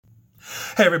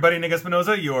Hey everybody, Nick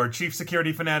Espinoza, your chief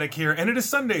security fanatic here, and it is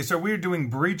Sunday, so we're doing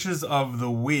breaches of the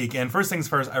week. And first things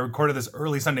first, I recorded this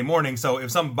early Sunday morning, so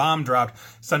if some bomb dropped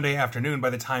Sunday afternoon by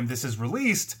the time this is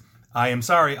released, I am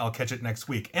sorry, I'll catch it next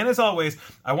week. And as always,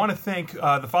 I want to thank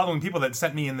the following people that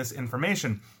sent me in this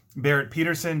information. Barrett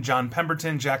Peterson, John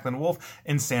Pemberton, Jacqueline Wolf,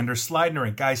 and Sanders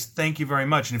Slidner. Guys, thank you very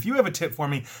much. And if you have a tip for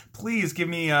me, please give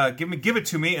it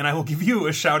to me, and I will give you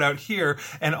a shout out here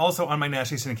and also on my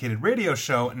nationally syndicated radio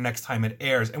show next time it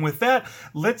airs. And with that,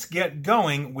 let's get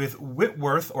going with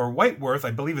Whitworth,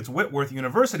 I believe it's Whitworth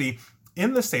University,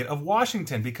 in the state of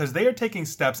Washington, because they are taking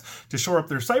steps to shore up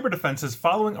their cyber defenses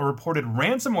following a reported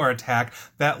ransomware attack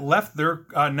that left their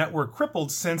network crippled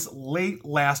since late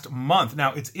last month.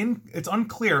 Now, it's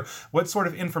unclear what sort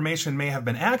of information may have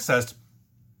been accessed.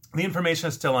 The information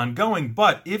is still ongoing,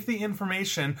 but if the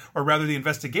information, or rather the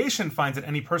investigation, finds that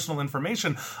any personal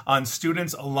information on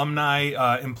students,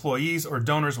 alumni, employees, or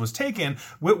donors was taken,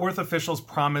 Whitworth officials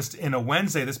promised in a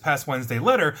this past Wednesday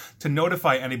letter to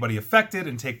notify anybody affected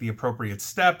and take the appropriate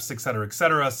steps, etc.,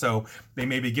 etc. So they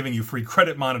may be giving you free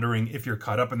credit monitoring if you're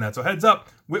caught up in that. So heads up,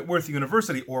 Whitworth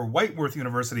University, or Whiteworth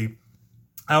University,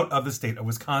 out of the state of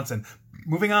Wisconsin.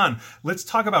 Moving on, let's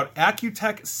talk about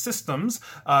Accutech Systems.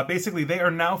 Basically, they are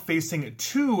now facing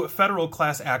 2 federal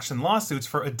class action lawsuits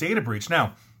for a data breach.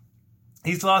 Now,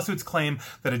 these lawsuits claim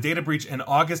that a data breach in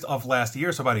August of last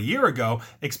year, so about a year ago,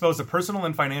 exposed the personal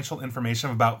and financial information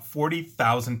of about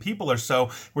 40,000 people or so.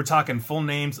 We're talking full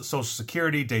names, social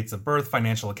security, dates of birth,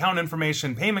 financial account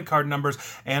information, payment card numbers,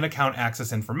 and account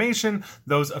access information.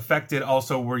 Those affected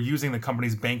also were using the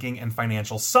company's banking and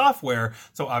financial software,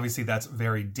 so obviously that's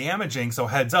very damaging. So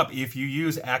heads up, if you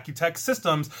use Accutech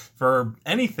Systems for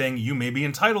anything, you may be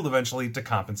entitled eventually to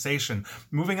compensation.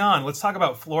 Moving on, let's talk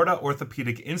about Florida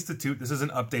Orthopedic Institute. This is an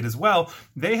update as well.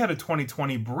 They had a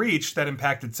 2020 breach that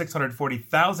impacted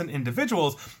 640,000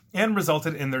 individuals and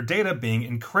resulted in their data being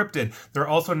encrypted. They're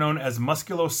also known as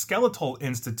Musculoskeletal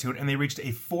Institute, and they reached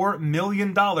a $4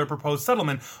 million proposed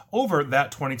settlement over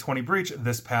that 2020 breach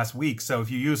this past week. So if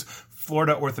you use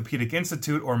Florida Orthopedic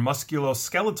Institute or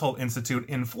Musculoskeletal Institute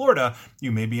in Florida,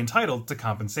 you may be entitled to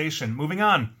compensation. Moving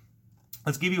on.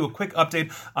 Let's give you a quick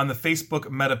update on the Facebook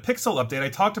Metapixel update. I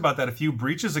talked about that a few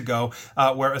breaches ago,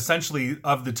 where essentially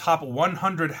of the top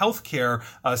 100 healthcare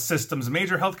systems,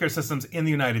 major healthcare systems in the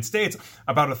United States,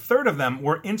 about a third of them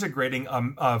were integrating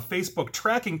a Facebook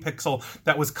tracking pixel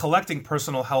that was collecting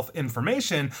personal health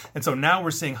information. And so now we're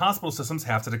seeing hospital systems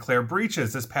have to declare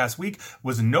breaches. This past week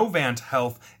was Novant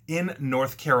Health in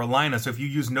North Carolina. So if you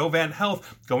use Novant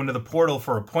Health, go into the portal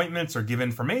for appointments or give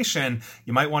information,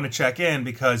 you might want to check in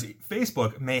because Facebook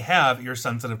may have your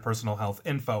sensitive personal health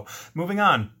info. Moving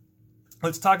on.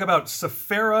 Let's talk about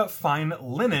Sephora Fine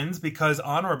Linens, because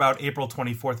on or about April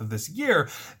 24th of this year,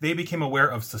 they became aware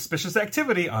of suspicious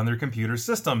activity on their computer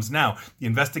systems. Now, the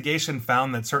investigation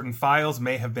found that certain files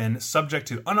may have been subject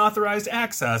to unauthorized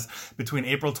access between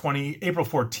April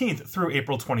 14th through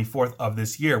April 24th of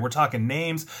this year. We're talking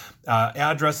names,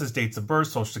 addresses, dates of birth,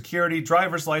 social security,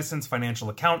 driver's license, financial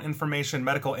account information,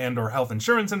 medical and or health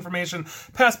insurance information,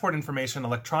 passport information,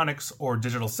 electronics or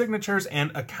digital signatures, and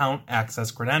account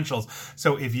access credentials.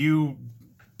 So if you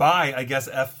buy, I guess,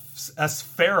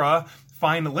 Sephora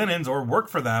Fine Linens or work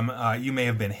for them, you may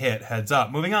have been hit. Heads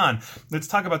up. Moving on, let's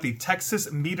talk about the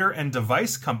Texas Meter and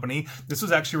Device Company. This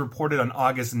was actually reported on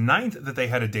August 9th that they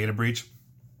had a data breach.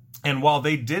 And while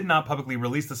they did not publicly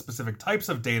release the specific types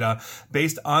of data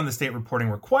based on the state reporting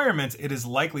requirements, it is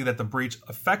likely that the breach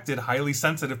affected highly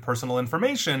sensitive personal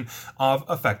information of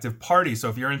affected parties. So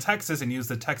if you're in Texas and use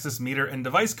the Texas Meter and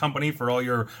Device Company for all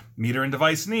your meter and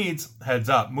device needs, heads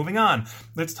up. Moving on,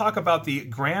 let's talk about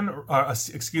the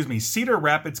Cedar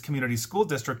Rapids Community School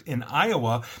District in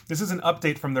Iowa. This is an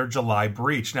update from their July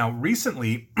breach. Now,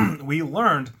 recently, we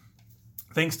learned,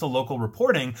 thanks to local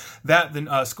reporting, that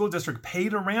the school district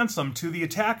paid a ransom to the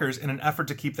attackers in an effort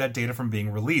to keep that data from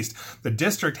being released. The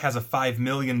district has a $5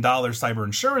 million cyber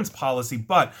insurance policy,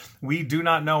 but we do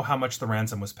not know how much the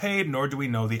ransom was paid, nor do we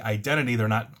know the identity. They're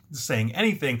not saying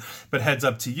anything, but heads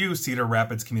up to you, Cedar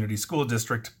Rapids Community School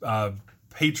District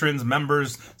patrons,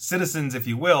 members, citizens, if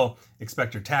you will,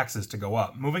 expect your taxes to go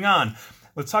up. Moving on.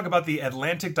 Let's talk about the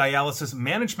Atlantic Dialysis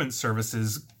Management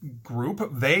Services Group.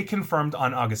 They confirmed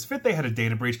on August 5th they had a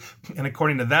data breach, and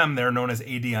according to them, they're known as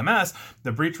ADMS.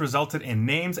 The breach resulted in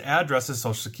names, addresses,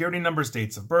 social security numbers,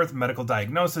 dates of birth, medical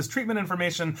diagnosis, treatment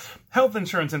information, health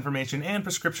insurance information, and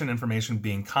prescription information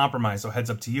being compromised. So heads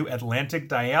up to you, Atlantic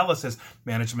Dialysis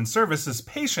Management Services,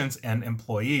 patients and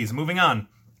employees. Moving on.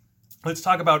 Let's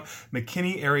talk about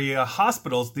McKinney area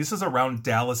hospitals. This is around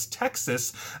Dallas,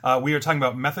 Texas. We are talking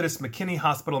about Methodist McKinney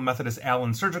Hospital, Methodist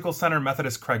Allen Surgical Center,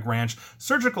 Methodist Craig Ranch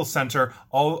Surgical Center.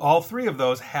 All three of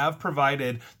those have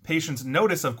provided patients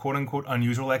notice of quote-unquote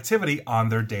unusual activity on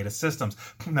their data systems.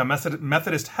 Now,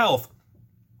 Methodist Health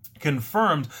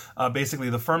confirmed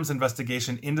basically the firm's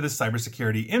investigation into the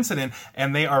cybersecurity incident,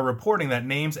 and they are reporting that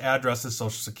names, addresses,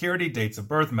 social security, dates of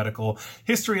birth, medical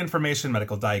history information,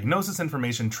 medical diagnosis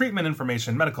information, treatment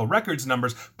information, medical records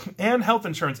numbers, and health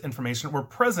insurance information were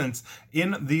present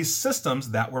in these systems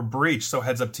that were breached. So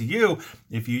heads up to you,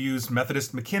 if you use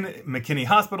Methodist McKinney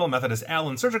Hospital, Methodist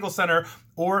Allen Surgical Center,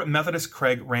 or Methodist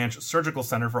Craig Ranch Surgical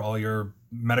Center for all your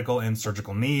medical and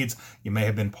surgical needs, you may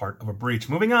have been part of a breach.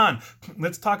 Moving on,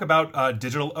 let's talk about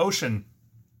DigitalOcean.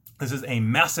 This is a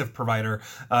massive provider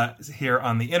here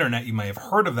on the internet. You may have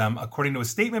heard of them. According to a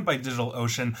statement by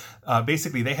DigitalOcean,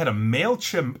 basically they had a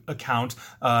MailChimp account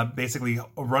basically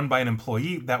run by an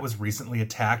employee that was recently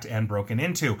attacked and broken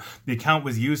into. The account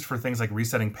was used for things like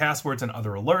resetting passwords and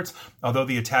other alerts. Although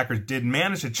the attackers did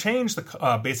manage to change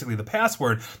basically the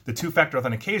password, the two-factor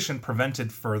authentication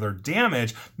prevented further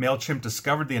damage. MailChimp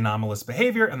discovered the anomalous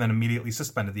behavior and then immediately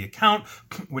suspended the account,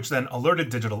 which then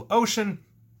alerted DigitalOcean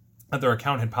that their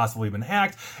account had possibly been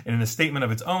hacked. And in a statement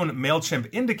of its own, MailChimp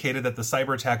indicated that the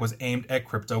cyber attack was aimed at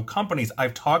crypto companies.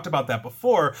 I've talked about that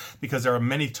before because there are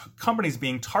many companies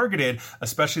being targeted,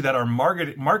 especially that are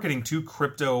marketing to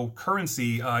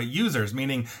cryptocurrency users,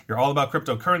 meaning you're all about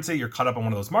cryptocurrency, you're caught up on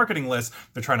one of those marketing lists,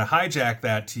 they're trying to hijack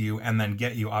that to you and then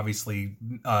get you, obviously,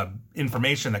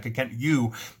 information that could get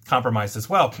you compromised as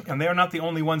well. And they are not the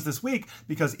only ones this week,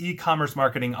 because e-commerce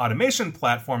marketing automation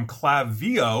platform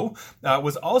Klaviyo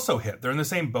was also hit. They're in the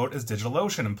same boat as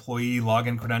DigitalOcean. Employee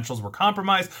login credentials were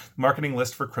compromised. Marketing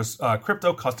lists for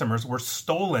crypto customers were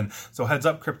stolen. So heads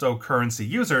up, cryptocurrency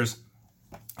users,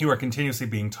 you are continuously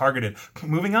being targeted.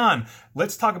 Moving on,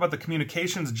 let's talk about the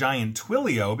communications giant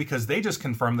Twilio, because they just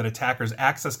confirmed that attackers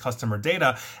access customer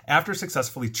data after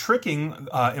successfully tricking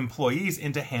employees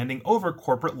into handing over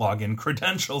corporate login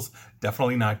credentials.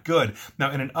 Definitely not good.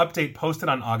 Now, in an update posted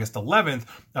on August 11th,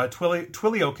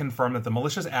 Twilio confirmed that the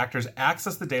malicious actors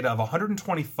accessed the data of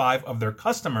 125 of their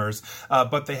customers,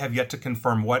 but they have yet to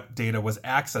confirm what data was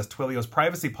accessed. Twilio's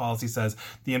privacy policy says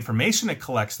the information it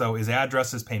collects, though, is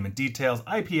addresses, payment details,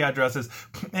 IP addresses,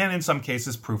 and in some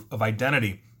cases, proof of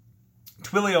identity.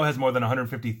 Twilio has more than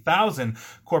 150,000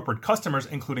 corporate customers,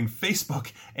 including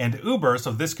Facebook and Uber,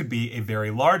 so this could be a very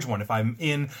large one. If I'm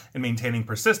in and maintaining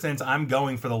persistence, I'm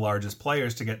going for the largest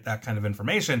players to get that kind of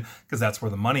information, because that's where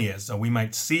the money is. So we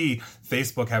might see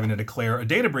Facebook having to declare a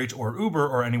data breach, or Uber,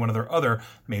 or any one of their other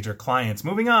major clients.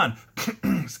 Moving on,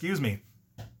 excuse me.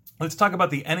 Let's talk about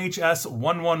the NHS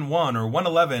 111 or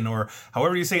 111 or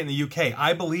however you say it in the UK.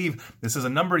 I believe this is a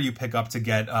number you pick up to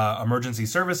get emergency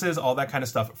services, all that kind of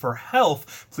stuff for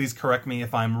health. Please correct me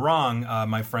if I'm wrong,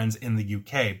 my friends in the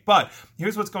UK. But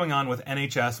here's what's going on with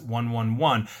NHS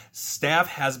 111. Staff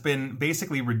has been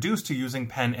basically reduced to using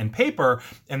pen and paper,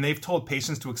 and they've told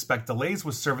patients to expect delays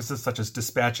with services such as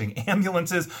dispatching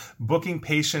ambulances, booking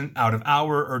patient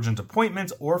out-of-hour urgent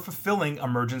appointments, or fulfilling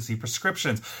emergency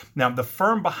prescriptions. Now, the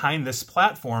firm behind this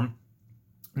platform,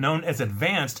 known as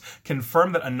Advanced,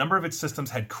 confirmed that a number of its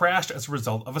systems had crashed as a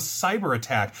result of a cyber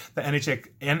attack. The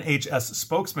NHS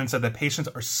spokesman said that patients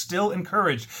are still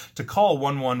encouraged to call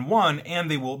 111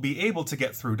 and they will be able to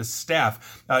get through to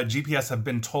staff. GPS have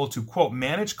been told to, quote,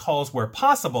 manage calls where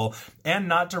possible and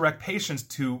not direct patients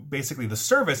to basically the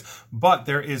service, but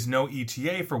there is no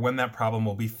ETA for when that problem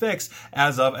will be fixed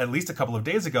as of at least a couple of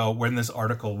days ago when this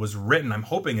article was written. I'm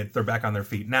hoping they're back on their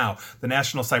feet now. The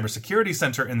National Cybersecurity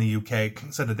Center in the UK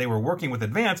said that they were working with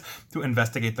Advance to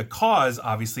investigate the cause,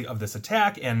 obviously, of this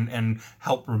attack and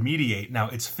help remediate. Now,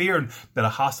 it's feared that a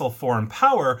hostile foreign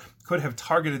power could have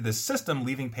targeted this system,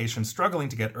 leaving patients struggling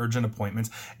to get urgent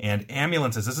appointments and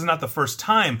ambulances. This is not the first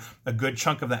time a good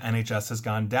chunk of the NHS has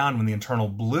gone down. When the Internal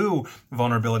Blue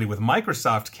vulnerability with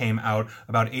Microsoft came out,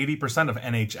 about 80% of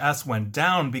NHS went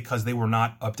down because they were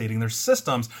not updating their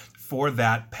systems for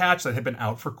that patch that had been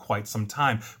out for quite some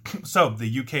time. So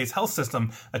the UK's health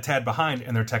system, a tad behind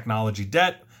in their technology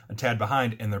debt, a tad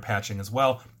behind in their patching as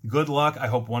well. Good luck. I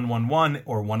hope 111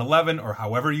 or 111 or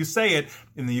however you say it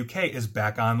in the UK is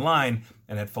back online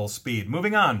and at full speed.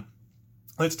 Moving on.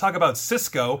 Let's talk about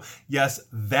Cisco. Yes,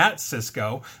 that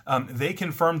Cisco. They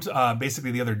confirmed basically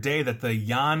the other day that the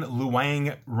Yan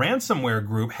Luang ransomware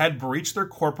group had breached their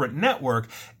corporate network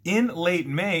in late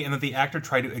May and that the actor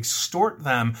tried to extort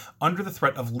them under the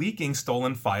threat of leaking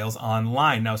stolen files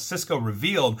online. Now, Cisco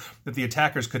revealed that the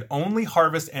attackers could only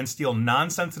harvest and steal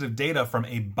non-sensitive data from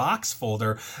a Box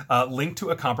folder linked to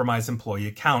a compromised employee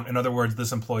account. In other words,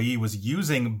 this employee was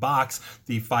using Box,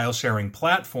 the file sharing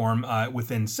platform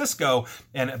within Cisco,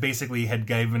 and basically had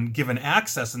given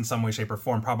access in some way, shape, or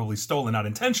form, probably stolen, not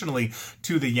intentionally,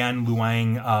 to the Yan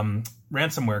Luang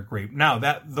ransomware group. Now,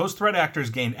 those threat actors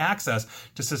gained access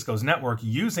to Cisco's network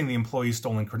using the employee's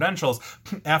stolen credentials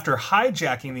after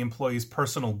hijacking the employee's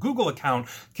personal Google account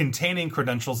containing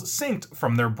credentials synced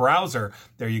from their browser.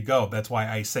 There you go. That's why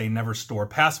I say never store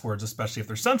passwords, especially if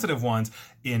they're sensitive ones,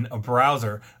 in a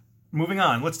browser. Moving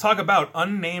on, let's talk about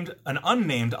an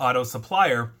unnamed auto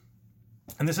supplier.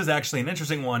 And this is actually an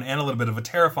interesting one and a little bit of a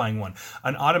terrifying one.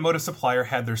 An automotive supplier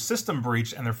had their system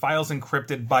breached and their files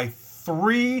encrypted by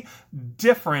 3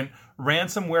 different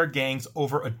ransomware gangs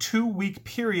over a 2-week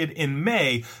period in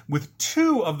May, with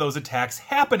 2 of those attacks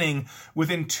happening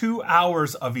within 2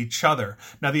 hours of each other.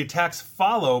 Now, the attacks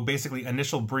follow basically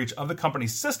initial breach of the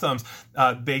company's systems,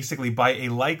 basically by a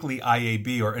likely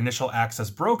IAB or initial access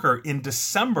broker in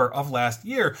December of last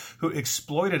year, who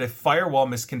exploited a firewall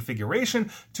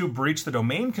misconfiguration to breach the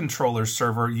domain controller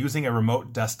server using a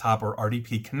remote desktop or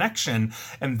RDP connection.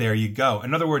 And there you go.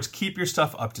 In other words, keep your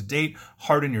stuff up to date,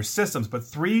 harden your systems. But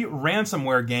 3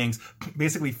 ransomware gangs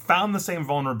basically found the same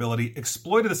vulnerability,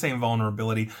 exploited the same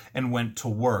vulnerability, and went to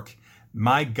work.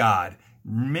 My God.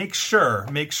 Make sure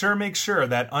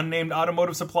that unnamed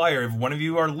automotive supplier, if one of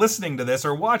you are listening to this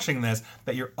or watching this,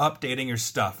 that you're updating your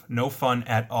stuff. No fun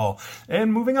at all.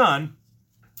 And moving on,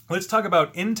 let's talk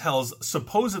about Intel's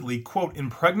supposedly, quote,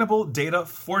 impregnable data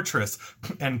fortress,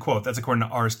 end quote. That's according to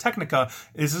Ars Technica.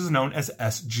 This is known as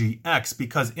SGX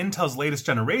because Intel's latest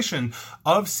generation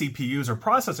of CPUs or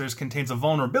processors contains a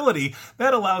vulnerability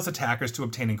that allows attackers to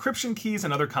obtain encryption keys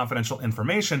and other confidential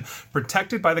information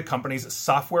protected by the company's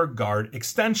software guard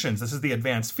extensions. This is the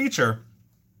advanced feature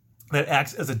that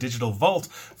acts as a digital vault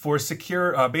for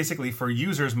secure, basically for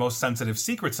users' most sensitive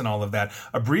secrets and all of that.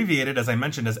 Abbreviated, as I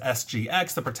mentioned, as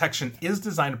SGX, the protection is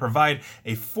designed to provide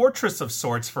a fortress of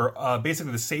sorts for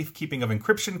basically the safekeeping of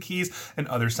encryption keys and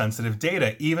other sensitive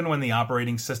data, even when the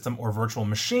operating system or virtual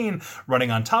machine running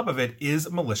on top of it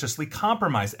is maliciously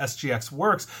compromised. SGX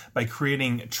works by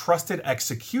creating trusted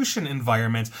execution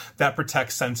environments that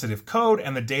protect sensitive code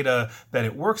and the data that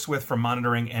it works with from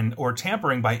monitoring and or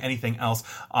tampering by anything else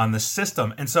on the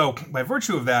system. And so by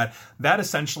virtue of that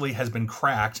essentially has been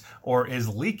cracked or is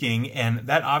leaking, and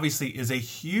that obviously is a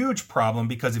huge problem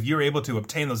because if you're able to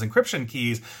obtain those encryption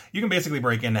keys, you can basically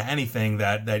break into anything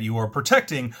that you are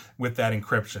protecting with that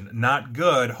encryption. Not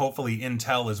good. Hopefully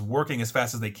Intel is working as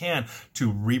fast as they can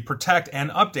to re-protect and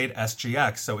update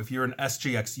SGX. So if you're an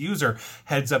SGX user,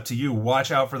 heads up to you, watch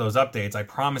out for those updates. I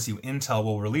promise you Intel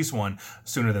will release one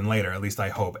sooner than later, at least I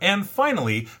hope. And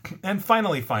finally,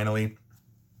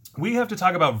 we have to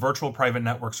talk about virtual private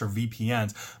networks or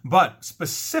VPNs, but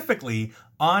specifically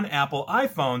on Apple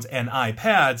iPhones and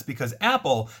iPads because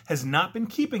Apple has not been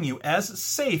keeping you as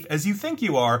safe as you think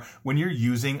you are when you're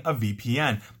using a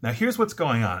VPN. Now, here's what's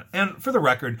going on. And for the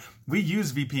record, we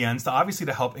use VPNs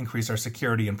to help increase our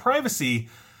security and privacy.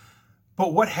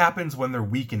 But what happens when they're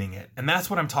weakening it? And that's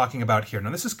what I'm talking about here.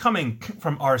 Now, this is coming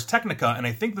from Ars Technica, and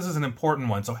I think this is an important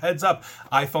one. So heads up,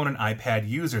 iPhone and iPad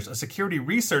users. A security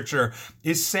researcher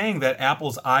is saying that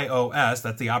Apple's iOS,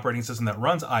 that's the operating system that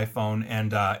runs iPhone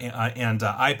and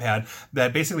iPad,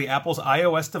 that basically Apple's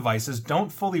iOS devices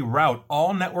don't fully route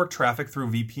all network traffic through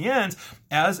VPNs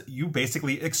as you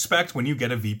basically expect when you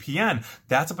get a VPN.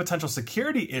 That's a potential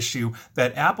security issue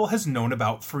that Apple has known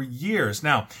about for years.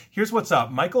 Now, here's what's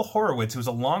up. Michael Horowitz, who's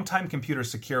a longtime computer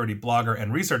security blogger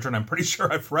and researcher, and I'm pretty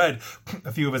sure I've read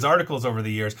a few of his articles over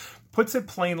the years, puts it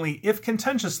plainly, if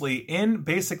contentiously, in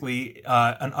basically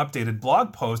an updated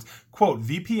blog post, quote,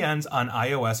 VPNs on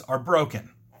iOS are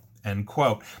broken, end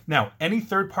quote. Now, any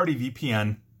third-party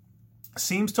VPN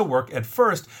seems to work at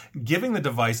first, giving the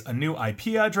device a new IP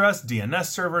address, DNS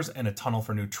servers, and a tunnel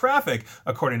for new traffic,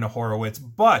 according to Horowitz.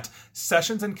 But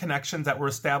sessions and connections that were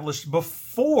established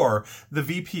before the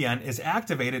VPN is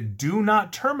activated do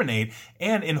not terminate,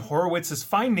 and in Horowitz's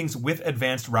findings with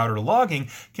advanced router logging,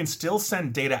 can still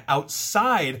send data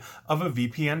outside of a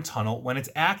VPN tunnel when it's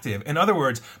active. In other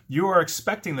words, you are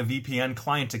expecting the VPN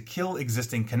client to kill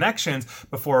existing connections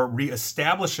before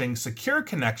reestablishing secure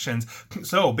connections.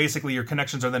 So basically, your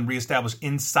connections are then reestablished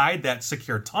inside that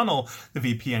secure tunnel the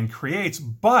VPN creates.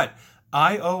 But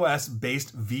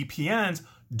iOS-based VPNs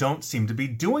don't seem to be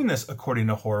doing this, according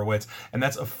to Horowitz. And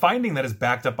that's a finding that is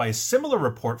backed up by a similar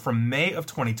report from May of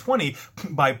 2020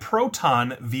 by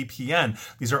Proton VPN.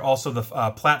 These are also the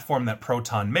platform that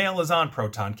Proton Mail is on,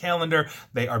 Proton Calendar.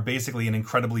 They are basically an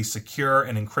incredibly secure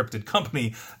and encrypted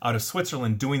company out of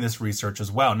Switzerland doing this research as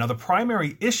well. Now, the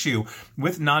primary issue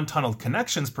with non-tunneled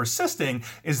connections persisting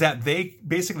is that they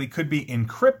basically could be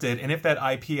encrypted, and if that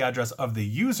IP address of the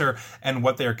user and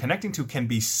what they are connecting to can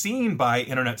be seen by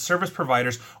internet service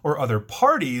providers or other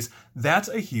parties, that's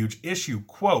a huge issue.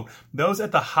 Quote, those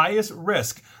at the highest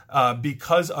risk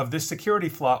because of this security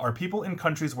flaw are people in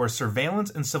countries where surveillance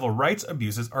and civil rights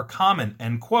abuses are common,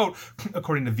 end quote,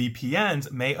 according to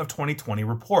VPN's May of 2020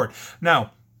 report.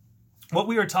 Now, what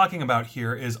we are talking about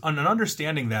here is an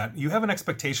understanding that you have an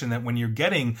expectation that when you're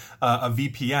getting a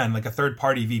VPN, like a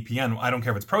third-party VPN, I don't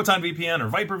care if it's Proton VPN or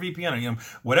Viper VPN, or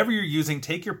whatever you're using,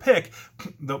 take your pick.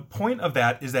 The point of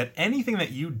that is that anything that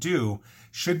you do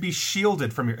should be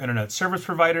shielded from your internet service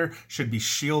provider, should be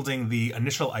shielding the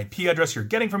initial IP address you're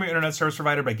getting from your internet service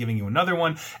provider by giving you another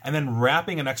one, and then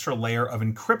wrapping an extra layer of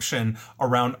encryption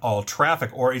around all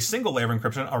traffic, or a single layer of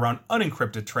encryption around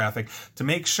unencrypted traffic, to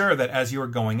make sure that as you are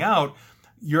going out,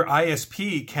 your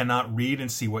ISP cannot read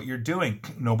and see what you're doing.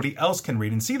 Nobody else can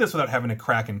read and see this without having to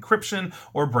crack encryption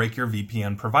or break your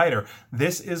VPN provider.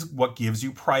 This is what gives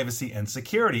you privacy and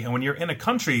security. And when you're in a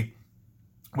country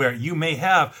where you may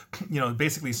have,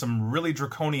 basically some really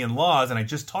draconian laws, and I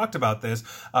just talked about this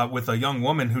with a young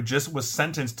woman who just was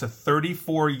sentenced to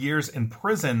 34 years in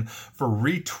prison for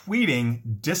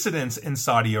retweeting dissidents in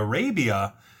Saudi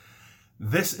Arabia.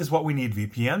 This is what we need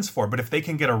VPNs for. But if they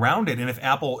can get around it, and if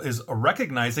Apple is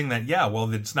recognizing that,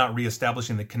 it's not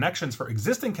reestablishing the connections for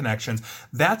existing connections,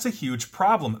 that's a huge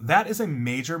problem. That is a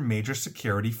major, major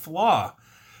security flaw.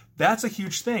 That's a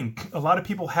huge thing. A lot of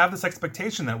people have this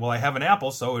expectation that, I have an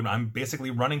Apple, so I'm basically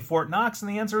running Fort Knox,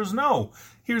 and the answer is no.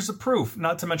 Here's the proof,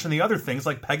 not to mention the other things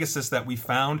like Pegasus that we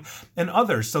found and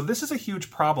others. So this is a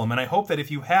huge problem, and I hope that if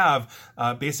you have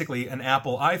basically an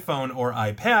Apple iPhone or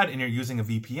iPad and you're using a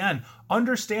VPN,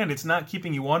 understand it's not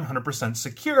keeping you 100%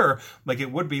 secure like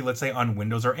it would be, let's say, on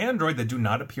Windows or Android that do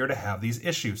not appear to have these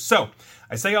issues. So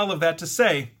I say all of that to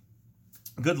say,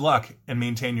 good luck and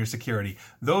maintain your security.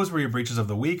 Those were your breaches of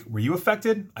the week. Were you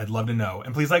affected? I'd love to know.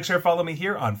 And please like, share, follow me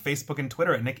here on Facebook and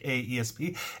Twitter at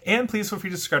NickAESP. And please feel free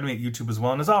to subscribe to me at YouTube as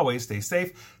well. And as always, stay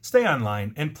safe, stay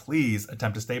online, and please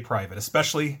attempt to stay private,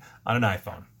 especially on an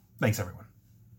iPhone. Thanks, everyone.